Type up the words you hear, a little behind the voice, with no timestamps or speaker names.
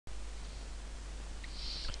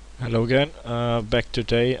Hello again, back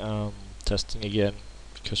today, testing again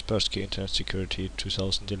Kaspersky Internet Security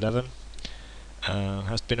 2011.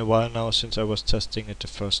 Has been a while now since I was testing it the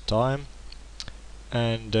first time,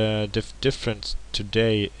 and the difference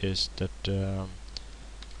today is that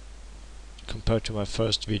compared to my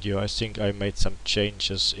first video, I think I made some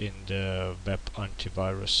changes in the web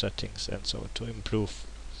antivirus settings and so to improve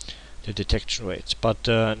the detection rates. But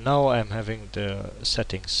now I'm having the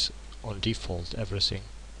settings on default, everything.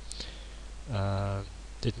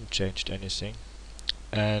 Didn't change anything,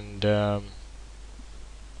 and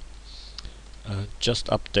just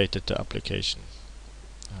updated the application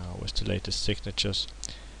with the latest signatures,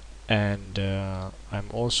 and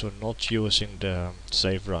I'm also not using the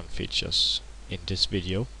save run features in this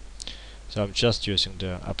video, so I'm just using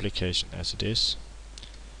the application as it is,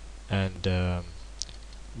 and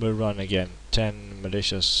we'll run again 10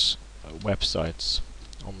 malicious websites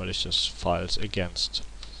or malicious files against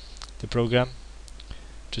the program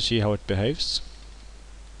to see how it behaves.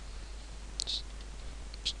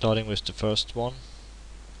 Starting with the first one.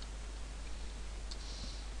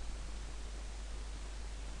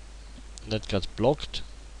 That got blocked.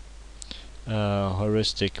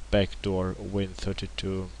 Heuristic backdoor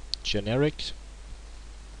Win32 generic.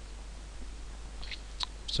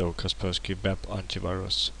 So Kaspersky Web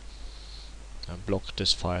Antivirus blocked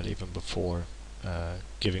this file even before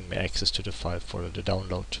giving me access to the file for the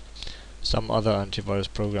download. Some other antivirus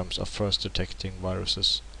programs are first detecting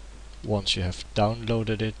viruses once you have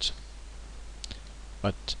downloaded it,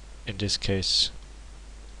 but in this case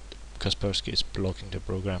Kaspersky is blocking the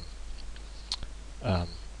program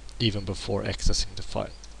even before accessing the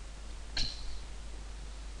file.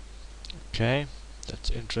 Okay,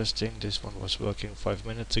 that's interesting. This one was working 5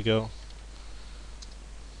 minutes ago.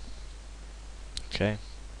 Okay,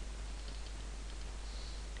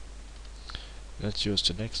 let's use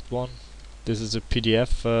the next one. This is a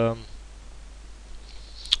PDF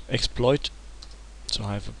exploit, so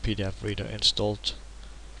I have a PDF reader installed,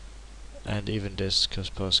 and even this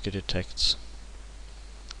Kaspersky detects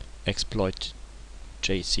exploit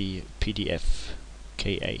JC PDF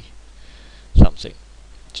KA something.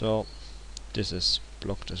 So this is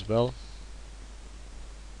blocked as well.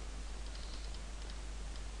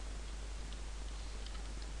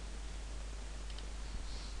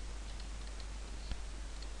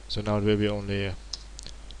 So now it will be only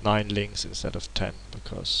 9 links instead of 10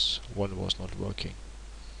 because one was not working.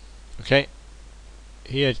 Okay,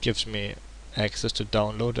 here it gives me access to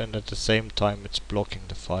download, and at the same time it's blocking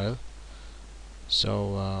the file.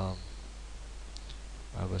 So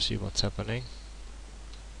I will see what's happening.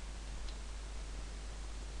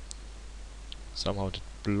 Somehow it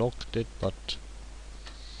blocked it, but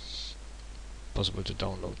possible to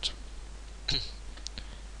download.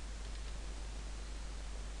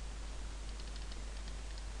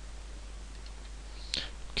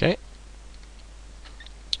 Okay,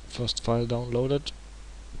 first file downloaded,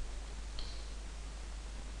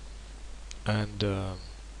 and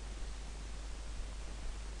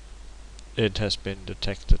it has been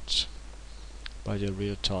detected by the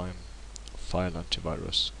real-time file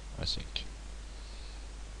antivirus, I think.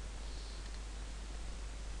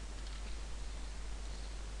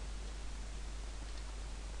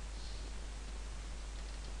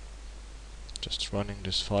 Just running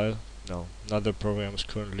this file. No, another program is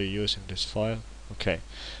currently using this file. Okay,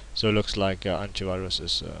 so it looks like antivirus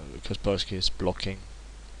is Kaspersky is blocking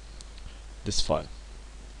this file.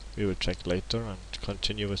 We will check later and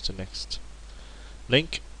continue with the next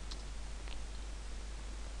link.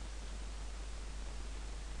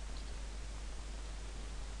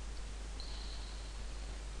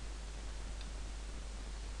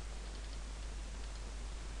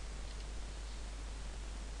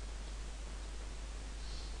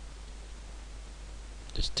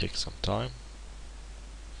 This takes some time.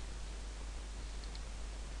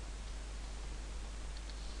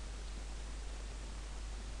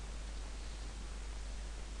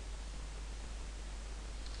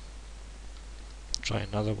 Try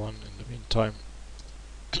another one in the meantime.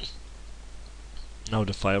 Now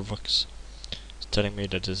the Firefox is telling me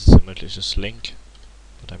that this is a malicious link,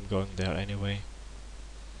 but I'm going there anyway.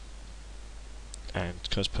 And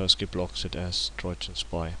Kaspersky blocks it as Trojan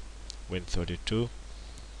Spy Win32.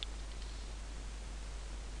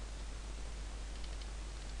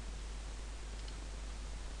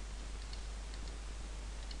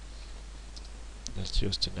 Let's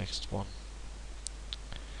use the next one.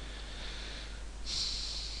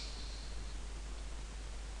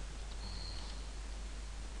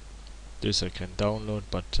 This I can download,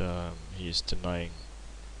 but he is denying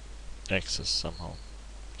access somehow.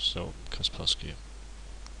 So Kaspersky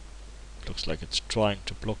Looks like it's trying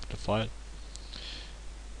to block the file.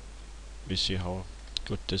 We see how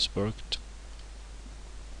good this worked.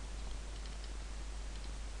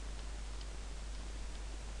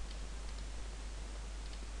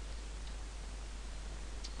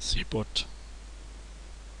 Cbot.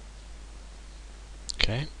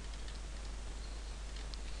 Okay.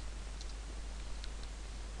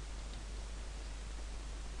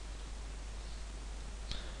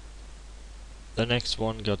 The next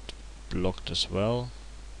one got blocked as well.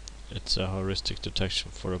 It's a heuristic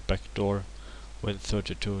detection for a backdoor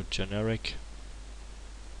Win32 generic.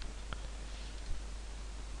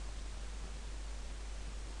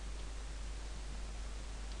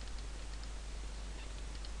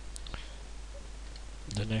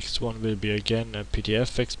 The next one will be again a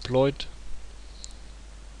PDF exploit.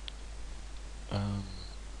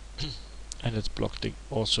 And it's blocked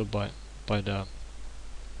also by the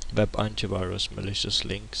web antivirus malicious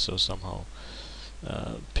link, so somehow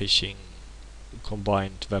phishing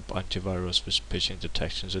combined web antivirus with phishing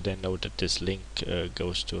detection, so they know that this link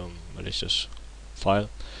goes to a malicious file.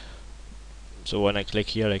 So when I click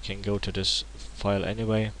here I can go to this file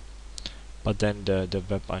anyway, but then the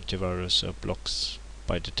web antivirus blocks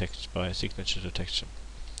by signature detection,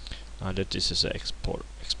 and that this is an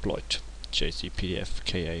exploit JCPDF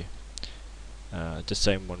KA, the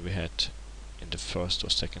same one we had in the first or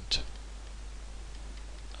second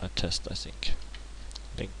test, I think.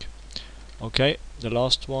 Link. Okay, the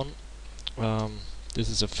last one. This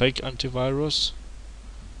is a fake antivirus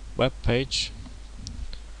web page.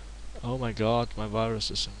 Oh my god, my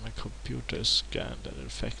computer is scanned and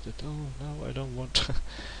infected. Oh no, I don't want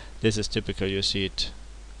This is typical, you see it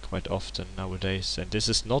quite often nowadays, and this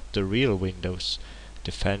is not the real Windows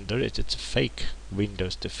Defender, it's a fake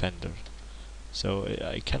Windows Defender. So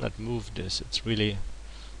I cannot move this, it's really...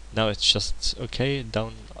 Now it's just, okay,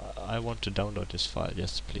 I want to download this file,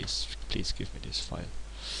 yes please give me this file.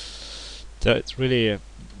 So it's really,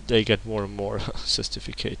 they get more and more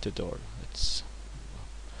sophisticated, or it's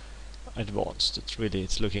advanced.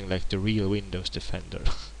 It's looking like the real Windows Defender.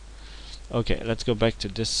 Okay, let's go back to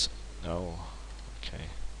this. No, okay.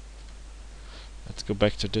 Let's go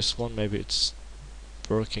back to this one, maybe it's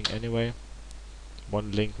working anyway.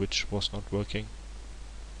 One link which was not working.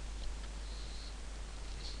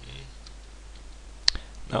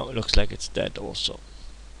 Now it looks like it's dead also.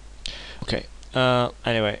 Okay,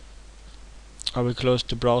 anyway, I will close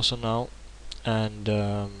the browser now and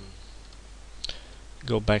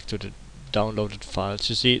go back to the downloaded files.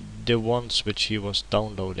 You see, the ones which he was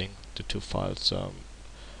downloading, the two files,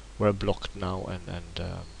 were blocked now and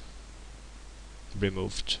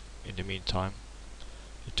removed in the meantime.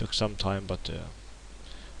 It took some time, but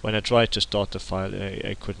when I tried to start the file,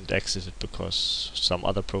 I couldn't access it because some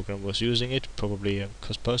other program was using it, probably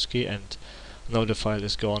Kaspersky, and now the file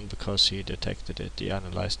is gone because he detected it. He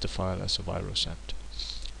analyzed the file as a virus and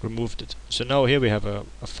removed it. So now here we have a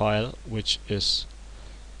file which is...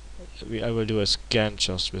 I will do a scan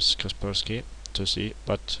just with Kaspersky to see,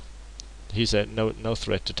 but he said no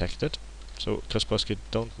threat detected. So Kaspersky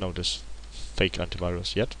don't know this fake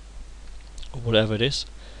antivirus yet, or whatever it is.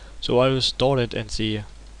 So I will start it and see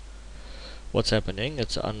what's happening.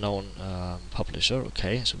 It's an unknown publisher.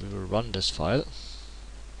 Okay, so we will run this file.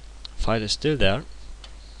 File is still there,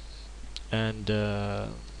 and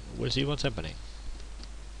we'll see what's happening.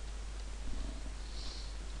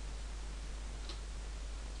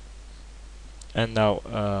 And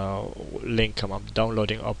now link come up,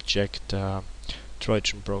 downloading object,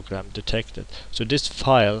 Trojan program detected. So this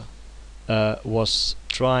file was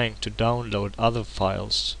trying to download other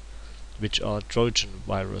files which are Trojan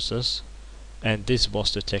viruses, and this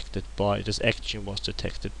action was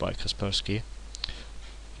detected by Kaspersky,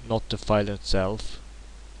 not the file itself.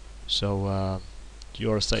 So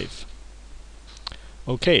you are safe.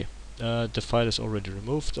 Okay, the file is already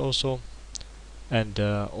removed also, and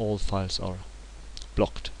all files are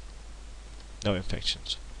blocked. No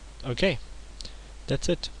infections. Okay, that's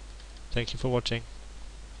it. Thank you for watching.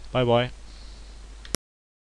 Bye bye.